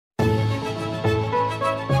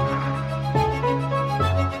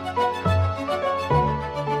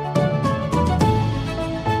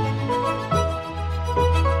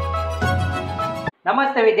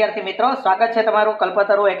નમસ્તે વિદ્યાર્થી મિત્રો, સ્વાગત છે તમારું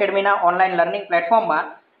કલ્પતરુ એકેડમીના ઓનલાઈન લર્નિંગ પ્લેટફોર્મમાં।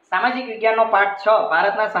 સામાજિક વિજ્ઞાનનો પાઠ 6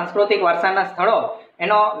 ભારતના સાંસ્કૃતિક વારસાના સ્થળો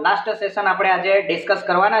એનો લાસ્ટ સેશન આપણે આજે ડિસ્કસ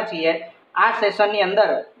કરવાના છીએ। આ સેશનની અંદર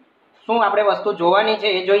શું આપણે વસ્તુ જોવાની છે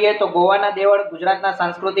એ જોઈએ તો ગોવાના દેવળ, ગુજરાતના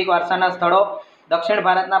સાંસ્કૃતિક વારસાના સ્થળો, દક્ષિણ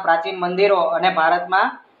ભારતના પ્રાચીન મંદિરો અને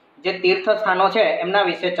ભારતમાં જે તીર્થ સ્થાનો છે એમના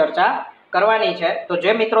વિશે ચર્ચા કરવાની છે। તો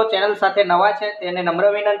જે મિત્રો ચેનલ સાથે નવા છે તેને નમ્ર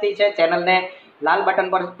વિનંતી છે, ચેનલને લાલ બટન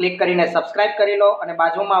પર ક્લિક કરીને સબસ્ક્રાઇબ કરી લો અને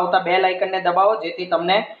બાજુમાં આવતા બેલ આઇકનને દબાવો જેથી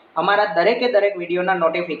તમને અમારા દરેકે દરેક વિડીયોના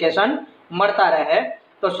નોટિફિકેશન મળતા રહે।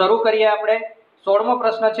 તો શરૂ કરીએ આપણે। 16મો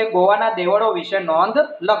પ્રશ્ન છે, ગોવાના દેવળો વિશે નોંધ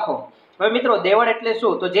લખો। હવે મિત્રો, દેવળ એટલે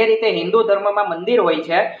શું? તો જે રીતે હિન્દુ ધર્મમાં મંદિર હોય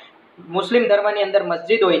છે, મુસ્લિમ ધર્મની અંદર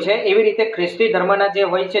મસ્જિદ હોય છે, એવી રીતે ખ્રિસ્તી ધર્મના જે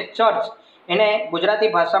હોય છે ચર્ચ, એને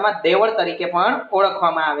ગુજરાતી ભાષામાં દેવળ તરીકે પણ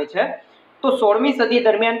ઓળખવામાં આવે છે। તો 16મી સદી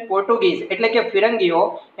દરમિયાન પોર્ટુગીઝ એટલે કે ફિરંગીઓ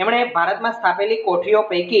એમણે ભારતમાં સ્થાપેલી કોઠીઓ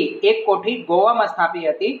પૈકી એક કોઠી ગોવામાં સ્થાપી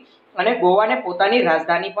હતી અને ગોવાને પોતાની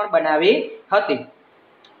રાજધાની પણ બનાવી હતી।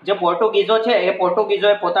 જે પોર્ટુગીઝો છે એ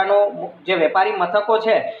પોર્ટુગીઝોએ પોતાનું જે વેપારી મથકો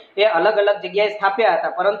છે એ અલગ અલગ જગ્યાએ સ્થાપ્યા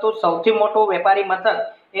હતા, પરંતુ સૌથી મોટું વેપારી મથક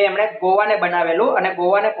એ એમણે ગોવાને બનાવેલું અને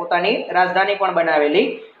ગોવાને પોતાની રાજધાની પણ બનાવેલી।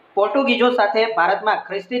 પોર્ટુગીઝો સાથે ભારતમાં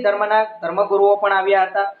ખ્રિસ્તી ધર્મના ધર્મગુરુઓ પણ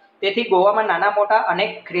આવ્યા હતા, તેથી ગોવામાં નાના મોટા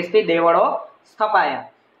અનેક ખ્રિસ્તી દેવળો સ્થપાયા।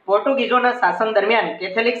 પોર્ટુગીઝોના શાસન દરમિયાન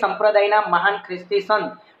કેથોલિક સંપ્રદાયના મહાન ખ્રિસ્તી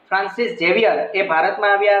સંત ફ્રાન્સિસ ઝેવિયર એ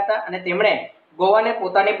ભારતમાં આવ્યા હતા અને તેમણે ગોવાને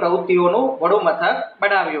પોતાની પ્રવૃત્તિઓનું વડુ મથક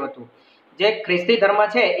બનાવ્યું હતું। જે ખ્રિસ્તી ધર્મ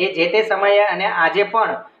છે એ જે તે સમયે અને આજે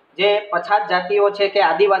પણ જે પછાત જાતિઓ છે કે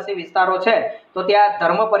આદિવાસી વિસ્તારો છે તો ત્યાં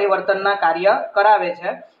ધર્મ પરિવર્તનના કાર્ય કરાવે છે।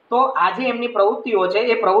 તો આજે એમની પ્રવૃત્તિઓ છે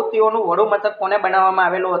એ પ્રવૃત્તિઓનું વડુ મથક કોને બનાવવામાં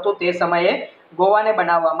આવેલું હતું? તે સમયે ગોવાને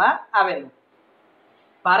બનાવવામાં આવેલું।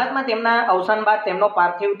 ભારતમાં તેમના અવસાન બાદ તેમનો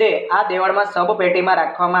પાર્થિવ દેહ આ દેવળમાં શબ પેટીમાં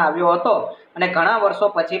રાખવામાં આવ્યો હતો અને ઘણા વર્ષો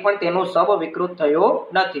પછી પણ તેનું શબ વિકૃત થયું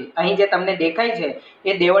નથી। અહીં જે તમને દેખાય છે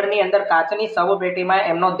એ દેવળની અંદર કાચની શબ પેટીમાં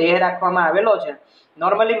એમનો દેહ રાખવામાં આવેલો છે।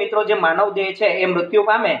 નોર્મલી મિત્રો, જે માનવ દેહ છે એ મૃત્યુ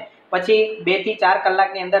પામે પછી 2 થી 4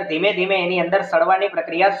 કલાકની અંદર ધીમે ધીમે એની અંદર સડવાની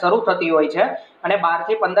પ્રક્રિયા શરૂ થતી હોય છે અને 12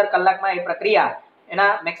 થી 15 કલાકમાં એ પ્રક્રિયા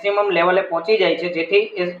એના મેક્સિમમ લેવલે પહોંચી જાય છે, જેથી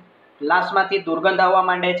એ લાશમાંથી દુર્ગંધ આવવા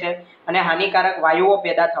માંડે છે અને હાનિકારક વાયુઓ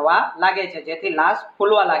પેદા થવા લાગે છે, જેથી લાશ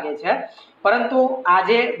ફૂલવા લાગે છે। પરંતુ આ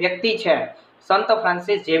જે વ્યક્તિ છે સંત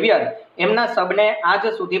ફ્રાન્સિસ ઝેવિયર, એમના શબને આજ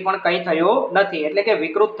સુધી પણ કંઈ થયું નથી, એટલે કે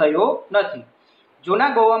વિકૃત થયું નથી।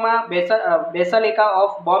 જૂના ગોવામાં બેસાલિકા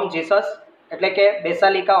ઓફ બોમ જીસસ એટલે કે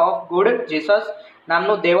બેસાલિકા ઓફ ગુડ જીસસ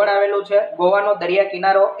નામનું દેવળ આવેલું છે। ગોવાનો દરિયા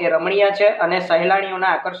કિનારો એ રમણીય છે અને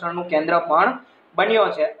સહેલાણીઓના આકર્ષણનું કેન્દ્ર પણ બન્યો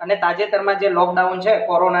છે। અને તાજેતરમાં જે લોકડાઉન છે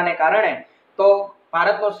કોરોનાને કારણે, તો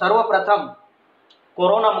ભારતનું સર્વપ્રથમ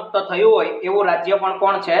કોરોના મુક્ત થયું હોય એવું રાજ્ય પણ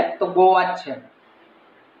કોણ છે? તો ગોવા જ છે।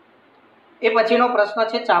 એ પછીનો પ્રશ્ન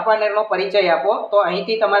છે, ચાંપાનેરનો પરિચય આપો। તો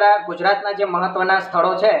અહીંથી તમારા ગુજરાતના જે મહત્વના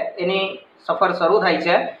સ્થળો છે એની સફર શરૂ થાય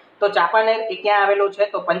છે। તો ચાંપાનેર એ ક્યાં આવેલું છે?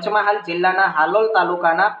 તો પંચમહાલ જિલ્લાના હાલોલ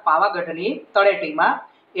તાલુકાના પાવાગઢની તળેટીમાં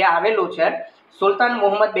એ આવેલું છે। સુલતાન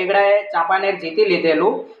મુહમ્મદ બેગડાએ ચાંપાનેર જીતી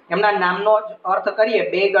લીધેલું। એમના નામનો જ અર્થ કરીએ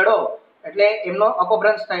બે ગઢો, એટલે એમનો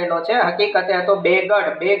અપભ્રંશ થયેલો છે। હકીકતે હતો બે ગઢ।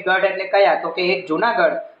 બે ગઢ એટલે કયા? તો કે એક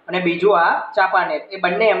જુનાગઢ અને બીજું આ ચાંપાનેર, એ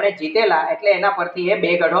બંને એમણે જીતેલા એટલે એના પરથી એ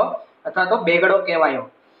બે ગઢો અથવા તો બેગડો કહેવાયો।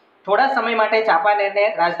 થોડા સમય માટે ચાંપાનેરને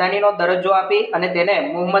રાજધાનીનો દરજ્જો આપી અને તેને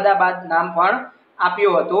મુહમ્મદાબાદ નામ પણ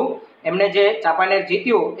આપ્યું હતું। એમને જે ચાંપાનેર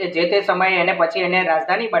જીત્યું એ જે તે સમયે એને પછી એને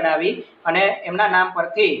રાજધાની બનાવી અને એમના નામ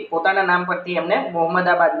પરથી, પોતાના નામ પરથી એમને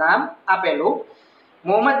મુહમ્મદાબાદ નામ આપેલું।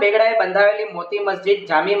 મુહમ્મદ બેગડાએ બંધાવેલી મોતી મસ્જિદ,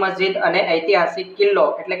 જામી મસ્જિદ અને ઐતિહાસિક કિલ્લો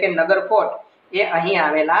એટલે કે નગરકોટ એ અહીં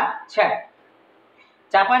આવેલા છે।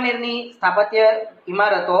 ચાંપાનેરની સ્થાપત્ય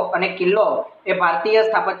ઇમારતો અને કિલ્લો એ ભારતીય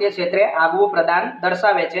સ્થાપત્ય ક્ષેત્રે આગવું પ્રદાન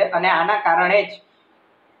દર્શાવે છે અને આના કારણે જ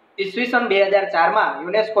ઈસવીસન 2004માં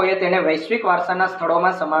યુનેસ્કોએ તેને વૈશ્વિક વારસાના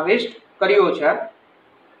સ્થળોમાં સમાવિષ્ટ કર્યું છે।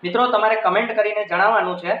 મિત્રો, તમારે કમેન્ટ કરીને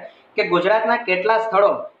જણાવવાનું છે કે ગુજરાતના કેટલા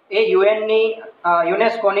સ્થળો એ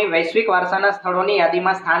યુનેસ્કોની વૈશ્વિક વારસાના સ્થળોની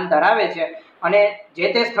યાદીમાં સ્થાન ધરાવે છે અને જે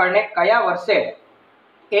તે સ્થળને કયા વર્ષે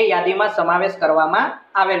એ યાદીમાં સમાવેશ કરવામાં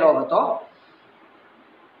આવેલો હતો।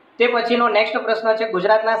 તે પછીનો નેક્સ્ટ પ્રશ્ન છે,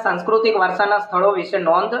 ગુજરાતના સાંસ્કૃતિક વારસાના સ્થળો વિશે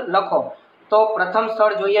નોંધ લખો। તો પ્રથમ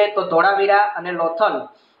સ્થળ જોઈએ તો ધોળાવીરા અને લોથલ,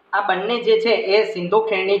 આ બંને જે છે એ સિંધુ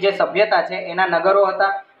ખીણની જે સભ્યતા છે એના નગરો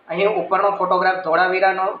હતા। અહીં ઉપરનો ફોટોગ્રાફ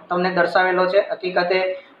ધોળાવીરાનો તમને દર્શાવેલો છે, હકીકતે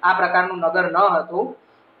આ પ્રકારનું નગર ન હતું।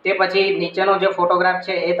 તે પછી નીચેનો જે ફોટોગ્રાફ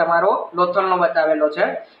છે એ તમારો લોથલનો બતાવેલો છે।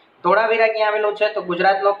 ધોળાવીરા ક્યાં આવેલું છે? તો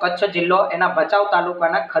ગુજરાતનો કચ્છ જિલ્લો એના ભચાઉ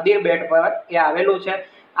તાલુકાના ખદીર બેટ પર એ આવેલું છે।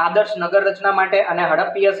 આદર્શ નગર રચના માટે અને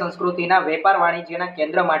હડપ્પીય સંસ્કૃતિના વેપાર વાણિજ્યના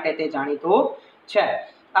કેન્દ્ર માટે તે જાણીતું છે।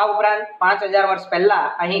 આ ઉપરાંત 5000 વર્ષ પહેલા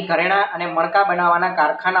અહીં ઘરેણાં અને મણકા બનાવવાના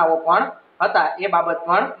કારખાનાઓ પણ હતા, એ બાબત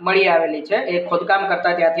પણ મળી આવેલી છે। એ ખોદકામ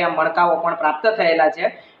કરતા ત્યાંથી આ મણકાઓ પણ પ્રાપ્ત થયેલા છે,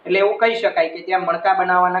 એટલે એવું કહી શકાય કે ત્યાં મણકા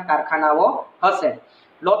બનાવવાના કારખાનાઓ હશે।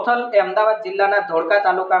 લોથલ એ અમદાવાદ જિલ્લાના ધોળકા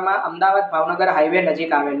તાલુકામાં અમદાવાદ ભાવનગર હાઈવે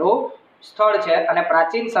નજીક આવેલું સ્થળ છે અને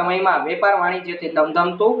પ્રાચીન સમયમાં વેપાર વાણિજ્યથી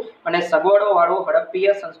ધમધમતું અને સગવડોવાળું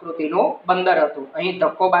હડપ્પીય સંસ્કૃતિનું બંદર હતું। અહીં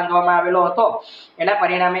ધક્કો બાંધવામાં આવેલો હતો, એના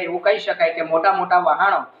પરિણામે એવું કહી શકાય કે મોટા મોટા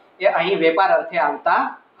વહાણો એ અહીં વેપાર અર્થે આવતા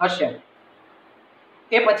હશે।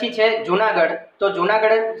 એ પછી છે જુનાગઢ। તો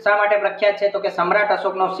જુનાગઢ શા માટે પ્રખ્યાત છે? તો કે સમ્રાટ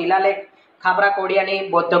અશોકનો શિલાલેખ, ખાપરા કોડિયાની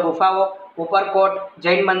બૌદ્ધ ગુફાઓ, ઉપરકોટ,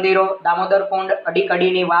 જૈન મંદિરો, દામોદર કુંડ,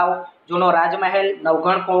 અડીકડીની વાવ, જૂનો રાજમહેલ,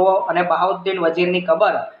 નવઘણ કૂવો અને બહાઉદ્દીન વજીરની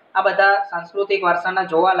કબર, આ બધા સાંસ્કૃતિક વારસાના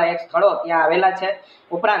જોવાલાયક સ્થળો ત્યાં આવેલા છે।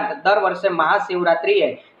 ઉપરાંત દર વર્ષે મહાશિવરાત્રિએ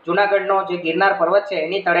જુનાગઢનો જે ગિરનાર પર્વત છે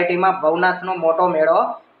એની તળેટીમાં ભવનાથનો મોટો મેળો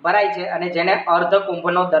ભરાય છે અને જેને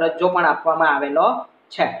અર્ધકુંભનો દરજ્જો પણ આપવામાં આવેલો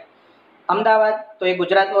છે। અમદાવાદ તો એ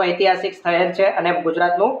ગુજરાતનું ઐતિહાસિક શહેર છે અને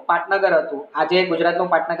ગુજરાતનું પાટનગર હતું। આજે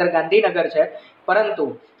ગુજરાતનું પાટનગર ગાંધીનગર છે, પરંતુ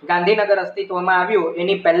ગાંધીનગર અસ્તિત્વમાં આવ્યું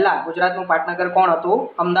એની પહેલા ગુજરાતનું પાટનગર કોણ હતું?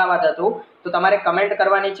 અમદાવાદ હતું। તો તમારે કમેન્ટ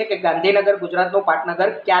કરવાની છે કે ગાંધીનગર ગુજરાતનું પાટનગર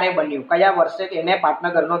ક્યારે બન્યું, કયા વર્ષે એને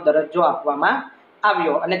પાટનગરનો દરજ્જો આપવામાં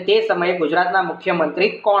આવ્યો અને તે સમયે ગુજરાતના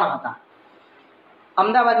મુખ્યમંત્રી કોણ હતા?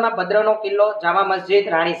 અમદાવાદમાં ભદ્રનો કિલ્લો, જામા મસ્જિદ,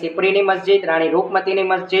 રાણી સિપરીની મસ્જિદ, રાણી રૂપમતીની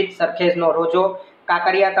મસ્જિદ, સરખેજનો રોજો,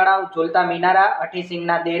 કાંકરિયા તળાવ, ઝૂલતા મિનારા,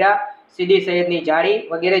 હઠીસિંગના દેરા, સીદી સૈયદની જાળી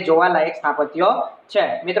વગેરે જોવાલાયક સ્થાપત્યો છે।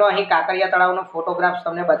 મિત્રો, અહીં કાંકરિયા તળાવનો ફોટોગ્રાફ્સ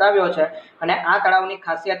તમને બતાવ્યો છે અને આ તળાવની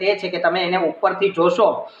ખાસિયત એ છે કે તમે એને ઉપરથી જોશો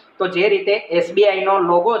તો જે રીતે SBIનો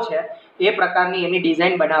લોગો છે એ પ્રકારની એની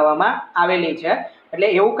ડિઝાઇન બનાવવામાં આવેલી છે, એટલે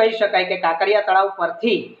એવું કહી શકાય કે કાંકરિયા તળાવ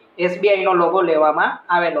પરથી SBIનો લોગો લેવામાં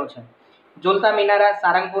આવેલો છે। ઝૂલતા મિનારા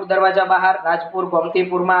સારંગપુર દરવાજા બહાર, રાજપુર,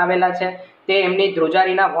 ગોમતીપુરમાં આવેલા છે। તે એમની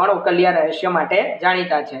ધ્રુજારીના વણ ઉકલિયા રહસ્ય માટે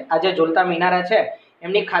જાણીતા છે। આ જે ઝૂલતા મિનારા છે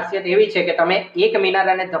એમની ખાસિયત એવી છે કે તમે એક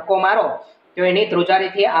મિનારાને ધક્કો મારો તો એની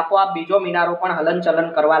ધ્રુજારીથી આપોઆપ બીજો મિનારો પણ હલનચલન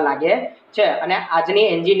કરવા લાગે છે અને આજની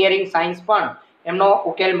એન્જિનિયરિંગ સાયન્સ પણ એમનો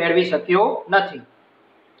ઉકેલ મેળવી શક્યો નથી।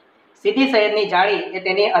 સીદી સૈયદની જાળી એ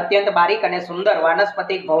તેની અત્યંત બારીક અને સુંદર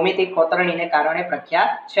વાનસ્પતિક ભૌમિતિક કોતરણીને કારણે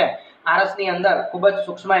પ્રખ્યાત છે। આરસની અંદર ખૂબ જ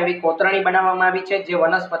સૂક્ષ્મ એવી કોતરણી બનાવવામાં આવી છે જે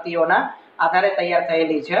વનસ્પતિઓના આધારે તૈયાર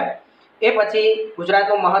થયેલી છે। એ પછી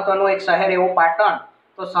ગુજરાતનું મહત્વનું એક શહેર એવું પાટણ,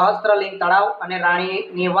 તો સહસ્ત્રલિંગ તળાવ અને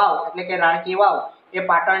રાણીની વાવ એટલે કે રાણકી વાવ એ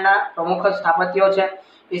પાટણના પ્રમુખ સ્થાપત્યો છે।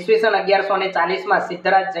 ઈસવીસન 1140માં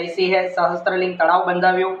સિદ્ધરાજ જયસિંહે સહસ્ત્રલિંગ તળાવ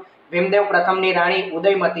બંધાવ્યું। ભીમદેવ પ્રથમની રાણી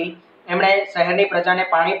ઉદયમતી એમણે શહેરની પ્રજાને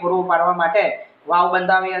પાણી પૂરું પાડવા માટે વાવ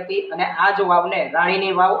બંધાવી હતી અને આ જ વાવને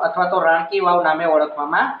રાણીની વાવ અથવા તો રાણકી વાવ નામે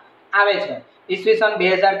ઓળખવામાં આવે છે। ઈસવીસન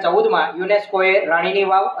 2014માં યુનેસ્કોએ રાણીની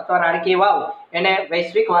વાવ અથવા રાણકી વાવ એને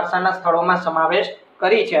વૈશ્વિક વારસાના સ્થળોમાં સમાવેશ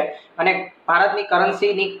કરી છે અને ભારતની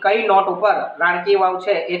કરન્સીની કઈ નોટ ઉપર રાણકી વાવ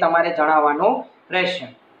છે એ તમારે જણાવવાનું રહેશે।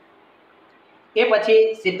 એ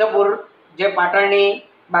પછી સિદ્ધપુર જે પાટણની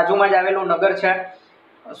બાજુમાં જ આવેલું નગર છે,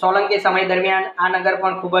 સોલંકી સમય દરમિયાન આ નગર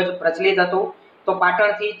પણ ખૂબ જ પ્રચલિત હતું। તો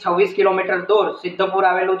પાટણથી 26 કિલોમીટર દૂર સિદ્ધપુર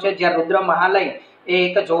આવેલું છે, જ્યાં રુદ્ર મહાલય એ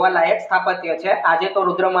એક જોવાલાયક સ્થાપત્ય છે। આજે તો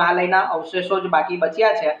રુદ્ર મહાલયના અવશેષો જ બાકી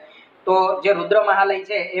બચ્યા છે। તો જે રુદ્ર મહાલય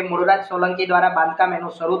છે એ મૂળરાજ સોલંકી દ્વારા બાંધકામ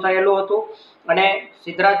એનું શરૂ થયેલું હતું અને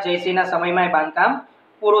સિદ્ધરાજ જયસિંહના સમયમાં એ બાંધકામ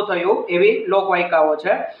પૂરું થયું એવી લોકવાયકાઓ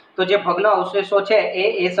છે। તો જે ભગ્ન અવશેષો છે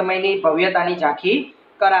એ સમયની ભવ્યતાની ઝાંખી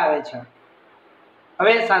કરાવે છે।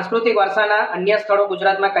 હવે સાંસ્કૃતિક વારસાના અન્ય સ્થળો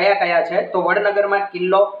ગુજરાતમાં કયા કયા છે? તો વડનગરમાં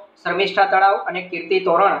કિલ્લો, શર્મિષ્ઠા તળાવ અને કીર્તિ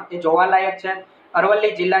તોરણ એ જોવાલાયક છે।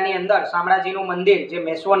 અરવલ્લી જિલ્લાની અંદર શામળાજીનું મંદિર જે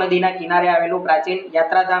મેશ્વો નદીના કિનારે આવેલું પ્રાચીન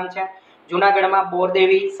યાત્રાધામ છે। જૂનાગઢમાં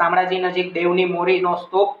બોરદેવી, શામળાજી નજીક દેવની મોરીનો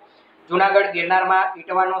સ્તૂપ, જૂનાગઢ ગિરનારમાં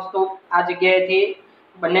ઈટવાનો સ્તૂપ, આ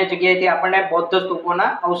બંને જગ્યાએથી આપણને બૌદ્ધ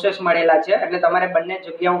સ્તૂપોના અવશેષ મળેલા છે, એટલે તમારે બંને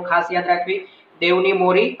જગ્યાઓ ખાસ યાદ રાખવી, દેવની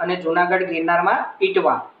મોરી અને જૂનાગઢ ગિરનારમાં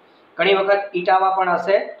ઈટવા। ઘણી વખત ઈટાવા પણ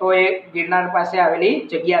હશે, તો એ ગિરનાર પાસે આવેલી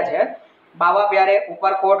જગ્યા છે। બાવા પ્યારે,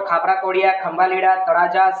 ઉપરકોટ, ખાપરા કોડિયા, ખંભાલીડા,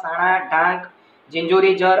 તળાજા, સાણા, ઢાંક,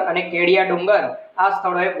 ઝિંજુરીઝર અને કેડિયા ડુંગર, આ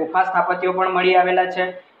સ્થળોએ ગુફા સ્થાપત્યો પણ મળી આવેલા છે।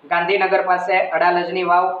 ગાંધીનગર પાસે અડાલજની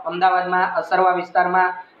વાવ, અમદાવાદમાં અસરવા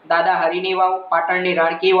વિસ્તારમાં દાદા હરીની વાવ, પાટણની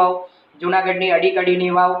રાણકી વાવ, જૂનાગઢની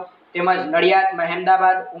અડીકડીની વાવ, તેમજ નડિયાદ,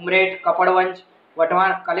 મહેમદાબાદ, ઉમરેઠ, કપડવંજ,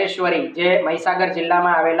 વઢવાણ, કલેશ્વરી જે મહીસાગર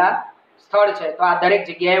જિલ્લામાં આવેલા સ્થળ છે। તો આ દરેક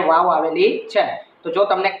જગ્યાએ વાવ આવેલી છે। તો જો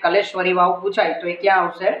તમને કલેશ્વરી વાવ પૂછાય તો એ ક્યાં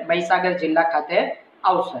આવશે? મહીસાગર જિલ્લા ખાતે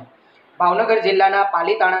આવશે। ભાવનગર જિલ્લાના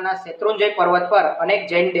પાલીતાણાના શેત્રુંજય પર્વત પર અનેક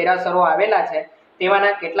જૈન દેરાસરો આવેલા છે।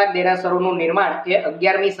 તેમાંના કેટલાક દેરાસરોનું નિર્માણ એ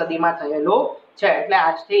 11મી સદીમાં થયેલું છે, એટલે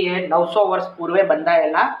આજથી એ 900 વર્ષ પૂર્વે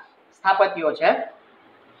બંધાયેલા સ્થાપત્યો છે।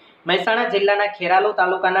 મહેસાણા જિલ્લાના ખેરાલુ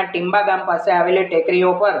તાલુકાના ટીંબા ગામ પાસે આવેલી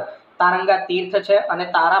ટેકરીઓ પર તારંગા તીર્થ છે અને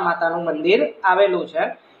તારા માતાનું મંદિર આવેલું છે.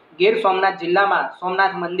 ગીર સોમનાથ જિલ્લામાં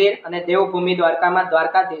સોમનાથ મંદિર અને દેવભૂમિ દ્વારકામાં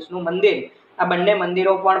દ્વારકાધીશનું મંદિર, આ બંને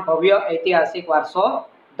મંદિરો પણ ભવ્ય ઐતિહાસિક વારસો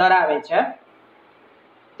ધરાવે છે.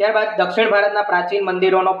 ત્યારબાદ દક્ષિણ ભારતના પ્રાચીન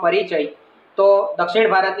મંદિરોનો પરિચય. તો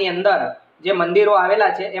દક્ષિણ ભારતની અંદર જે મંદિરો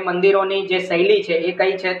આવેલા છે એ મંદિરોની જે શૈલી છે એ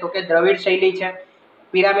કઈ છે? તો કે દ્રવિડ શૈલી છે.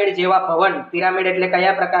 પિરામિડ જેવા ભવન, પિરામિડ એટલે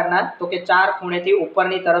કયા પ્રકારના? તો કે 4 ખૂણેથી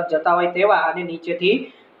ઉપરની તરફ જતા હોય તેવા અને નીચેથી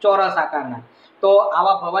ચોરસ આકારના. તો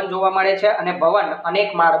આવા ભવન જોવા મળે છે અને ભવન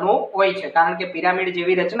અનેક માળનું હોય છે, કારણ કે પિરામિડ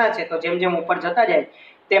જેવી રચના છે તો જેમ જેમ ઉપર જતા જાય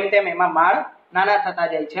તેમ તેમ એમાં માળ નાના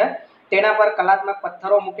થતા જાય છે. તેના પર કલાત્મક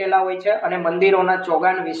પથ્થરો મૂકેલા હોય છે અને મંદિરોના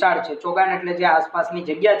ચોગાન વિશાળ છે. ચોગાન એટલે જે આસપાસની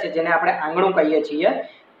જગ્યા છે જેને આપણે આંગણું કહીએ છીએ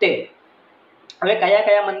તે. હવે કયા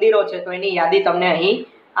કયા મંદિરો છે તો એની યાદી તમને અહીં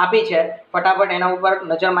આપી છે. ફટાફટ એના ઉપર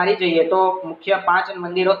નજર મારી જઈએ તો મુખ્ય 5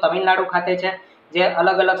 મંદિરો તમિલનાડુ ખાતે છે, જે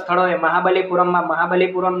અલગ અલગ સ્થળોએ મહાબલીપુરમમાં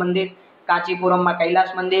મહાબલીપુરમ મંદિર, કાંચીપુરમમાં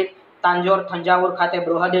કૈલાસ મંદિર, તાંજોર થંજાવુર ખાતે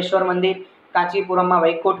બૃહદેશ્વર મંદિર, કાંચીપુરમમાં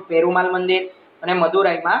વૈકુંઠ પેરુમાલ મંદિર અને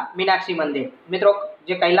મદુરાઈમાં મીનાક્ષી મંદિર. મિત્રો,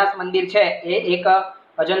 જે કૈલાસ મંદિર છે એ એક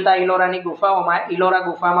અજંતા ઇલોરાની ગુફાઓમાં ઇલોરા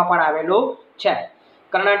ગુફામાં પણ આવેલું છે.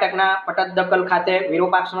 કર્ણાટકના પટદકલ ખાતે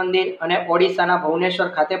વિરૂપાક્ષ મંદિર અને ઓડિશાના ભુવનેશ્વર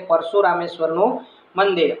ખાતે પરશુરામેશ્વરનું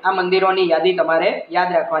મંદિર. આ મંદિરોની યાદી તમારે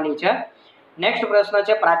યાદ રાખવાની છે. નેક્સ્ટ પ્રશ્ન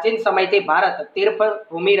છે, પ્રાચીન સમયથી ભારત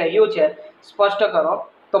તીર્થભૂમિ રહ્યું છે, સ્પષ્ટ કરો.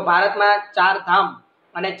 તો ભારતમાં 4 ધામ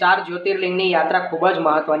અને 4 જ્યોતિર્લિંગની યાત્રા ખૂબ જ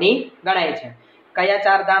મહત્વની ગણાય છે. કયા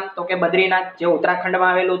 4 ધામ? તો કે બદ્રીનાથ, જે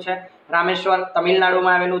ઉત્તરાખંડમાં આવેલું છે, રામેશ્વર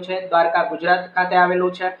તમિલનાડુમાં આવેલું છે, દ્વારકા ગુજરાત ખાતે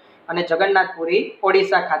આવેલું છે અને જગન્નાથપુરી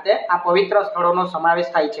ઓડિશા ખાતે આ પવિત્ર સ્થળોનો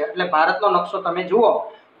સમાવેશ થાય છે. એટલે ભારતનો નકશો તમે જુઓ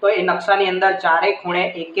તો એ નકશાની અંદર 4 ખૂણે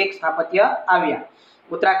એક સ્થાપત્ય આવ્યા.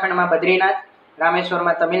 ઉત્તરાખંડમાં બદ્રીનાથ,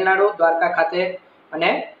 રામેશ્વરમાં તમિલનાડુ, દ્વારકા ખાતે અને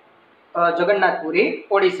જગન્નાથપુરી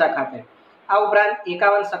ઓડિશા ખાતે. આ ઉપરાંત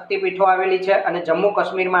 51 શક્તિપીઠો આવેલી છે અને જમ્મુ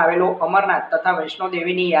કાશ્મીરમાં આવેલું અમરનાથ તથા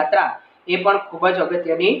વૈષ્ણોદેવીની યાત્રા એ પણ ખૂબ જ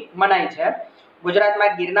અગત્યની મનાય છે.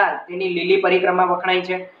 ગુજરાતમાં ગિરનાર તેની લીલી પરિક્રમા વખણાય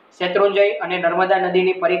છે. શેત્રુંજય અને નર્મદા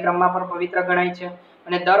નદીની પરિક્રમા પણ પવિત્ર ગણાય છે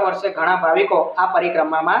અને દર વર્ષે ઘણા ભાવિકો આ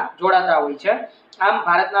પરિક્રમામાં જોડાતા હોય છે. આમ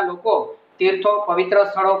ભારતના લોકો તીર્થો, પવિત્ર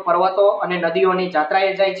સ્થળો, પર્વતો અને નદીઓની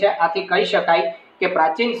જાત્રાએ જાય છે. આથી કહી શકાય કે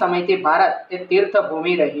પ્રાચીન સમયથી ભારત એ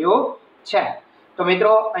તીર્થભૂમિ રહ્યું છે. તો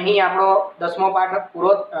મિત્રો, અહીં આપણો 6થો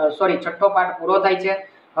પાઠ પૂરો થાય છે.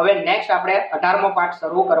 હવે નેક્સ્ટ આપણે 18મો પાઠ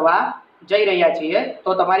શરૂ કરવા જઈ રહ્યા છીએ. તો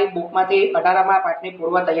તમારી બુકમાંથી 18મા પાઠની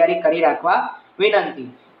પૂર્વ તૈયારી કરી રાખવા વિનંતી.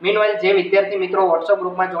 મીનવાઇલ જે વિદ્યાર્થી મિત્રો વોટ્સઅપ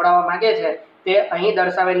ગ્રુપમાં જોડાવા માંગે છે તે અહીં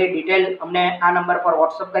દર્શાવેલી ડિટેલ અમને આ નંબર પર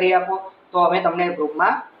વોટ્સઅપ કરી આપો, તો અમે તમને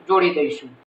ગ્રુપમાં જોડી દઈશું.